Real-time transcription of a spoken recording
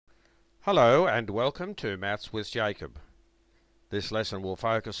Hello and welcome to Maths with Jacob. This lesson will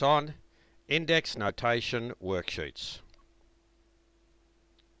focus on index notation worksheets.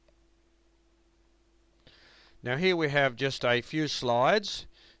 Now here we have just a few slides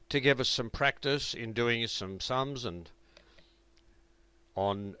to give us some practice in doing some sums and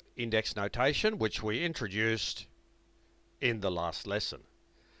on index notation, which we introduced in the last lesson.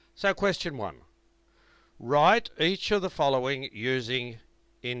 So question 1. Write each of the following using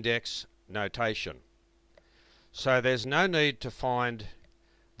index notation. So there's no need to find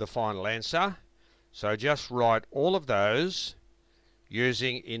the final answer, so just write all of those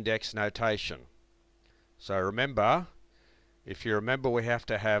using index notation. So remember, if you remember, we have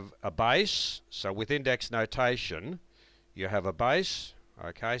to have a base. So with index notation you have a base.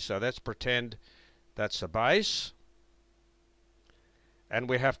 Okay, so let's pretend that's a base, and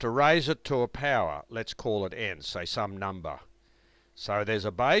we have to raise it to a power. Let's call it n, say some number. So there's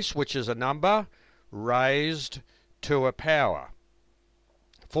a base, which is a number raised to a power.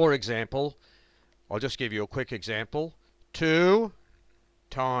 For example, I'll just give you a quick example. 2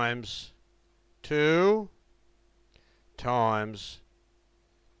 times 2 times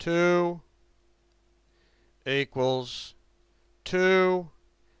 2 equals 2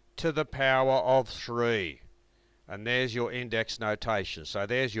 to the power of 3. And there's your index notation. So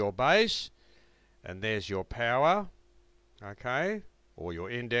there's your base, and there's your power. Okay, or your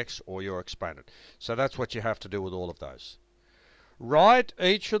index or your exponent. So that's what you have to do with all of those. Write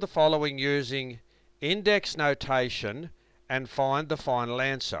each of the following using index notation and find the final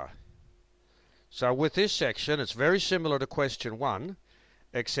answer. So with this section, it's very similar to question 1,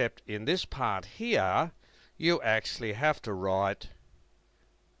 except in this part here you actually have to write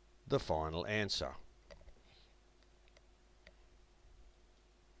the final answer.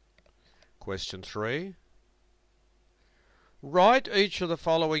 Question 3. Write each of the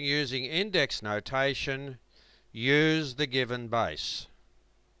following using index notation. Use the given base.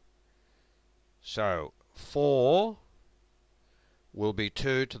 So 4 will be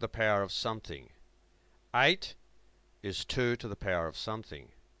 2 to the power of something. 8 is 2 to the power of something.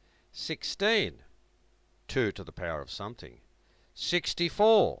 16, 2 to the power of something.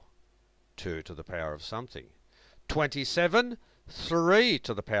 64, 2 to the power of something. 27, 3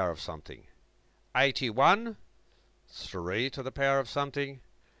 to the power of something. 81, 3 to the power of something,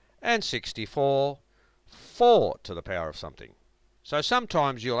 and 64, 4 to the power of something. So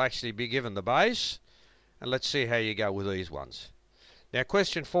sometimes you'll actually be given the base, and let's see how you go with these ones. Now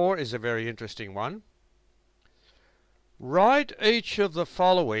question 4 is a very interesting one. Write each of the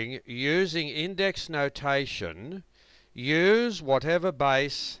following using index notation. Use whatever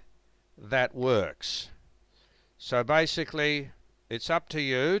base that works. So basically it's up to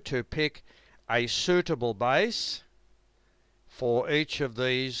you to pick a suitable base for each of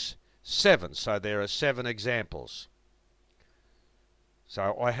these 7. So there are 7 examples.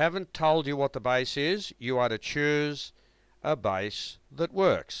 So I haven't told you what the base is. You are to choose a base that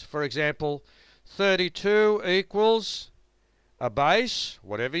works. For example, 32 equals a base,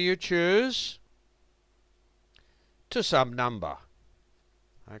 whatever you choose, to some number.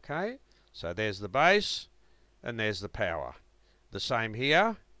 Okay, so there's the base and there's the power. The same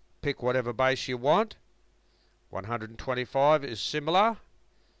here. Pick whatever base you want. 125 is similar.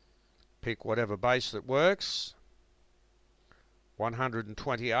 Pick whatever base that works.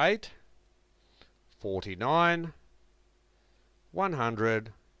 128, 49,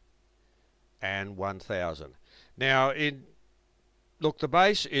 100, and 1000. Now, look, the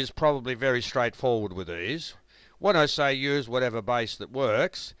base is probably very straightforward with these. When I say use whatever base that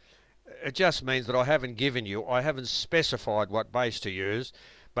works, it just means that I haven't specified what base to use.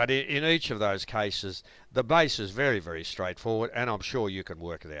 But in each of those cases, the base is very, very straightforward, and I'm sure you can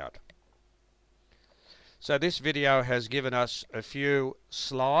work it out. So this video has given us a few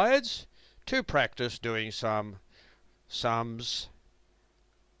slides to practice doing some sums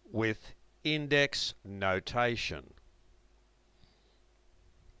with index notation.